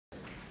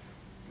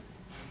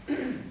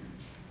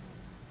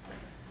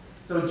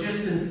So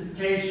just in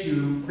case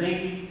you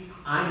think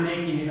I'm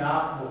making it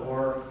up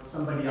or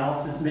somebody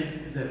else is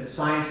the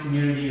science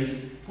community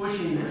is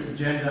pushing this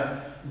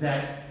agenda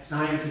that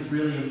science is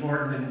really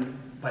important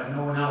but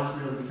no one else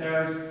really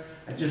cares,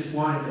 I just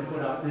wanted to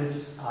put up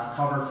this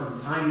cover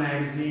from Time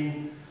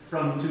magazine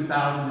from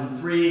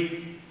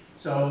 2003.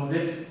 So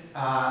this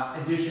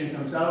edition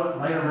comes out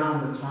right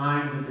around the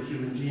time that the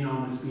human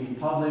genome is being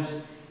published,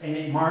 and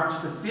it marks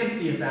the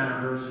 50th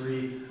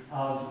anniversary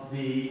of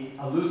the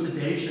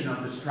elucidation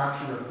of the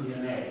structure of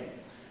DNA.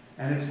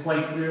 And it's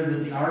quite clear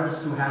that the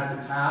artist who had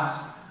the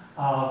task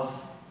of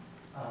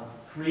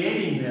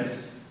creating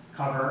this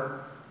cover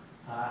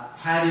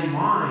had in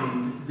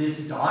mind this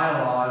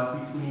dialogue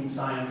between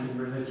science and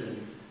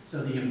religion.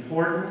 So the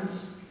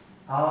importance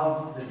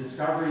of the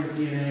discovery of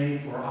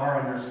DNA for our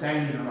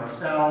understanding of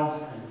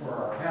ourselves and for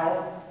our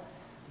health,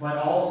 but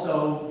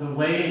also the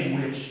way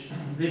in which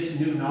this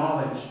new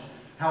knowledge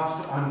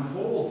helps to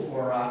unfold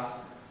for us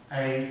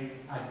a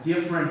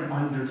different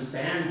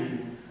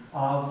understanding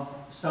of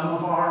some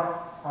of our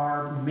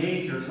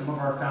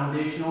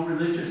foundational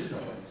religious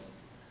stories.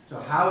 So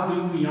how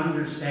do we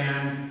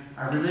understand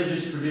our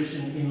religious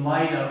tradition in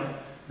light of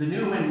the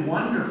new and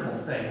wonderful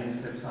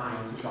things that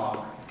science is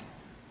offering?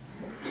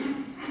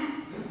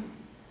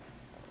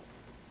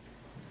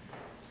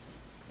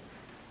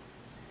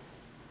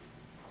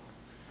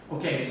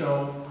 Okay,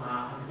 so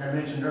I think I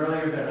mentioned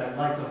earlier that I'd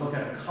like to look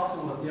at a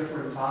couple of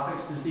different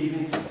topics this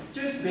evening,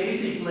 just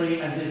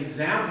basically as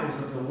examples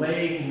of the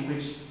way in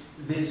which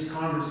this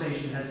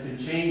conversation has been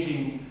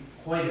changing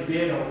quite a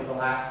bit over the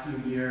last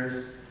few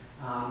years,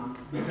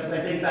 because I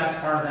think that's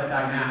part of that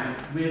dynamic.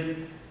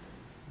 With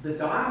the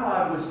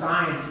dialogue with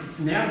science, it's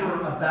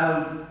never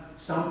about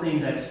something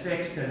that's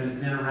fixed and has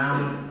been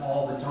around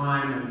all the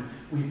time and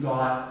we've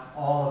got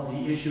all of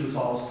the issues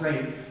all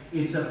straight.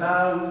 It's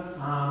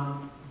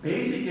about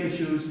basic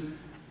issues,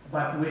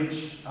 but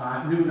which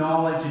new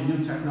knowledge and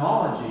new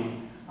technology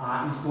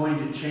is going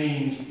to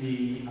change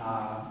the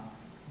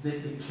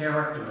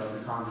character of the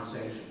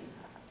conversation.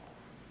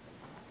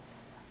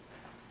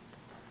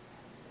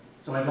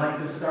 So I'd like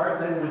to start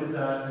then with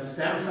the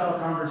stem cell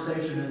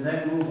conversation and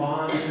then move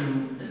on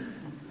to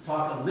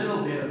talk a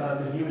little bit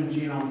about the Human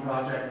Genome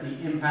Project,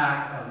 the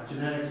impact of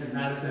genetics in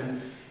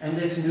medicine, and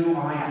this new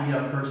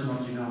idea of personal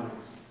genomics.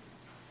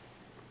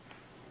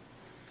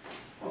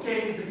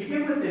 Okay, to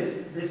begin with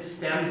this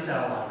stem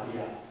cell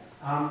idea,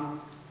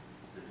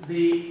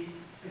 the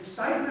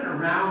excitement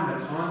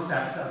around the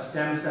concepts of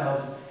stem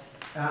cells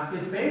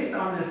is based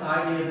on this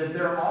idea that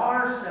there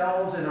are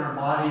cells in our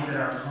body that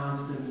are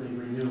constantly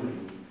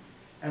renewing.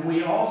 And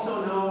we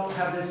also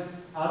have this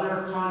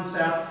other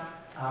concept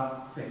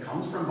that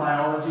comes from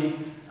biology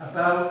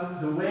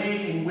about the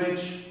way in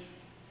which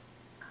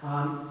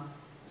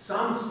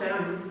some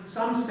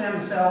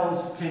stem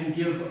cells can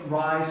give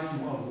rise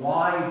to a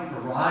wide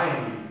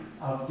variety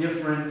of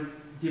different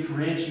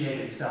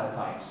differentiated cell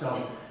types.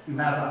 So you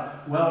have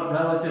a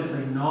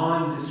relatively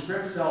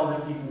nondescript cell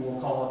that people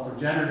will call a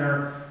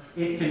progenitor.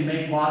 It can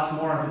make lots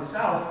more of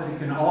itself, but it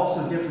can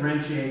also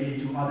differentiate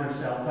into other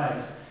cell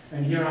types.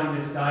 And here on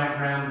this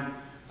diagram,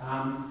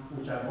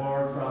 which I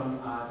borrowed from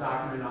a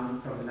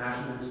document from the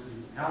National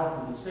Institutes of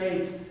Health in the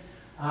States,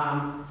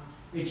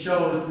 it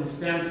shows the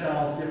stem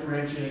cells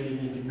differentiating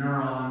into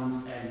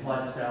neurons and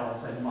blood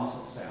cells and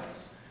muscle cells.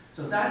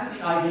 So that's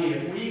the idea.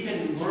 If we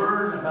can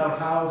learn about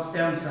how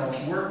stem cells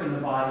work in the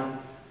body,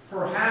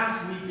 perhaps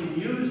we can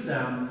use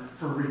them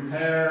for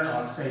repair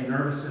of, say,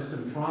 nervous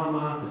system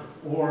trauma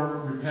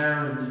or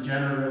repair of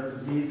degenerative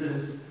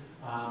diseases,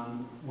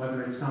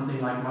 whether it's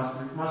something like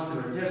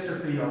muscular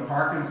dystrophy or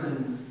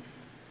Parkinson's.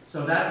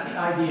 So that's the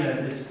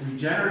idea, this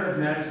regenerative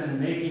medicine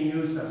making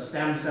use of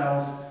stem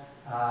cells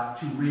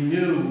to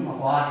renew a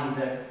body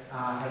that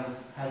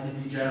has a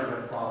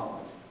degenerative problem.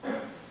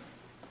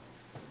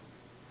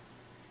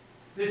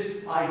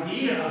 This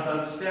idea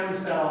about stem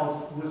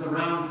cells was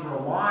around for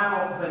a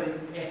while, but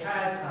it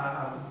had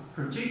a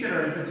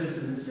particular impetus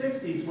in the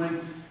 60s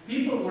when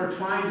people were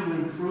trying to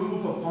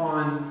improve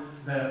upon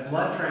the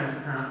blood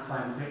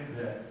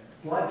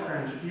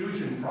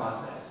transfusion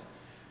process.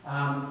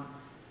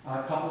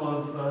 A couple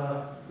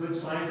of good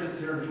scientists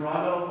here in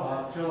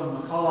Toronto, Till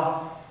and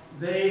McCullough,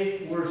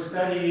 they were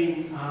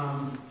studying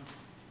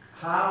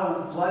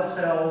how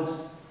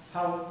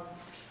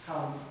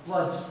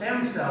blood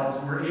stem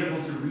cells were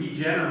able to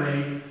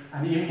regenerate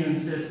an immune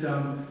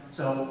system,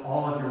 so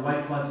all of your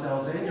white blood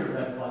cells and your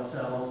red blood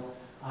cells,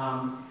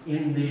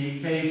 in the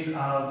case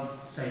of,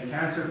 say,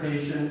 cancer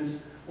patients,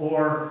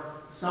 or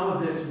some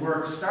of this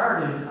work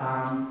started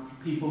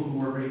people who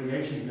were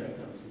radiation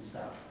victims and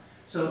stuff.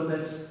 So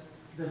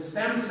the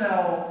stem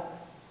cell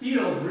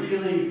field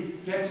really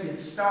gets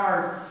its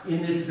start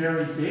in this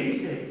very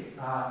basic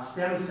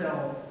stem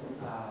cell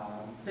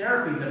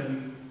therapy that we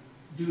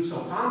do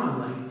so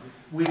commonly,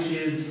 which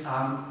is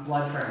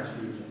blood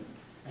transfusion.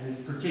 And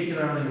it's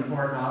particularly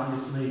important,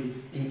 obviously,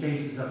 in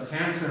cases of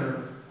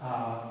cancer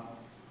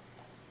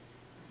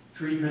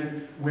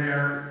treatment,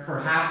 where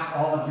perhaps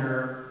all of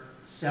your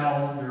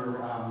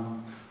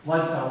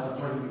blood cells are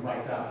going to be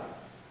wiped out.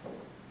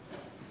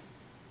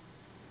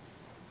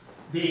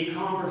 The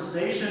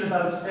conversation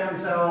about stem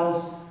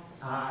cells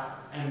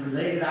and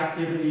related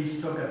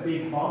activities took a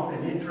big bump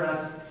in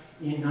interest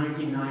in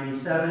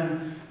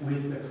 1997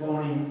 with the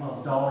cloning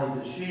of Dolly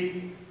the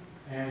sheep,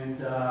 and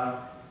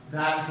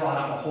that brought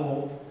up a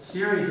whole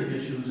series of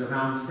issues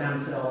around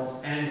stem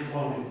cells and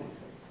cloning.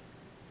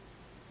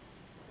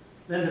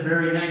 Then the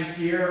very next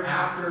year,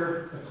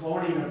 after the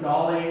cloning of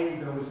Dolly,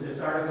 there was this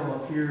article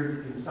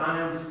appeared in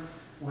Science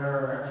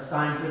where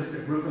a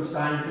group of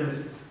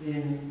scientists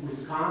in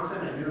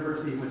Wisconsin, at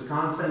University of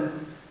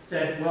Wisconsin,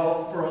 said,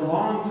 well, for a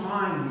long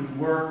time we've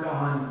worked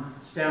on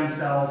stem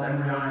cells,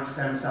 embryonic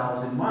stem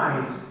cells in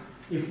mice.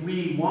 If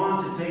we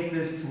want to take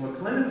this to a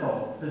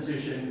clinical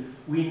position,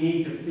 we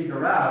need to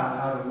figure out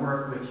how to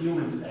work with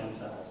human stem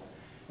cells.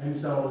 And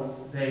so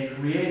they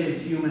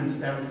created human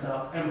stem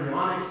cell,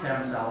 embryonic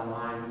stem cell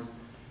lines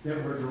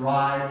that were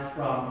derived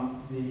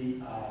from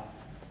the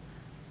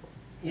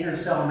inner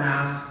cell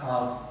mass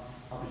of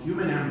a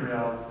human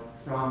embryo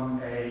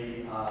from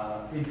a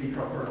in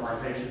vitro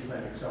fertilization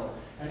clinic. So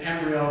an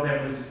embryo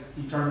that was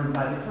determined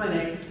by the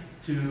clinic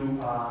to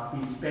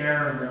be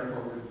spare and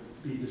therefore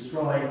would be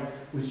destroyed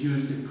was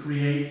used to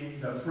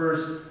create the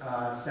first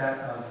set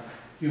of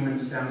human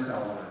stem cell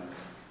lines.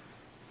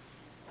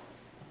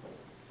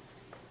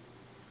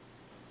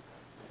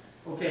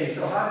 Okay,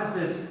 so how does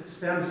this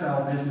stem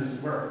cell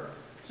business work?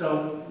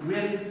 So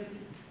with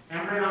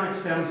embryonic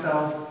stem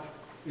cells,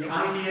 the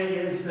idea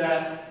is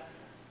that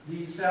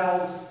these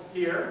cells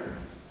here,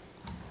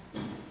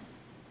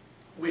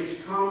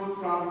 which come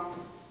from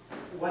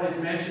what is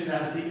mentioned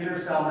as the inner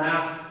cell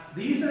mass,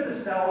 these are the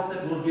cells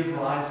that will give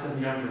rise to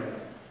the embryo.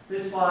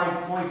 This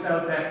slide points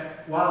out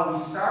that while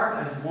we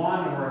start as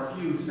one or a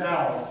few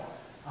cells,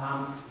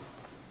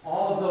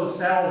 all of those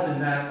cells in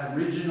that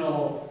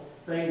original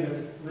thing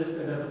that's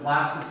listed as a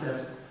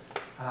blastocyst,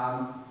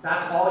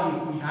 that's all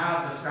we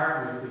have to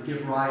start with to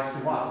give rise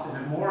to us. And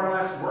it more or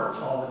less works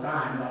all the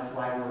time. That's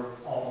why we're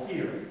all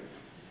here.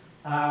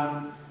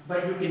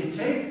 But you can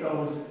take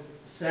those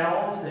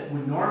cells that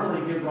would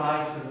normally give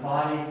rise to the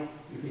body,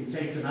 you can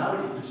take them out,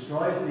 it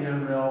destroys the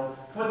embryo,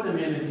 put them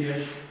in a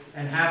dish,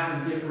 and have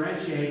them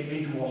differentiate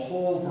into a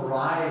whole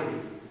variety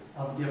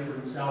of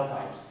different cell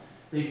types.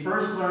 They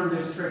first learned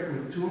this trick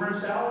with tumor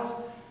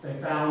cells. They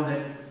found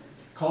that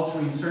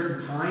culturing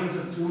certain kinds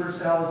of tumor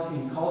cells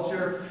in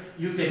culture,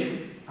 you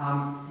could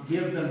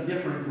give them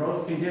different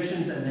growth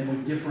conditions and they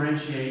would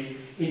differentiate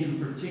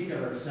into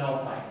particular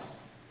cell types.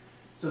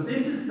 So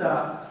this is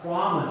the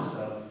promise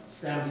of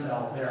stem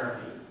cell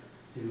therapy,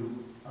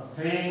 to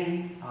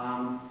obtain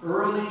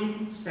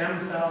early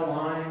stem cell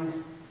lines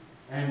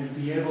and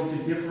be able to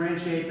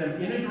differentiate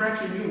them in a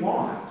direction you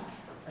want,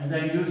 and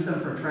then use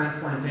them for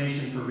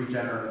transplantation for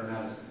regenerative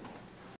medicine.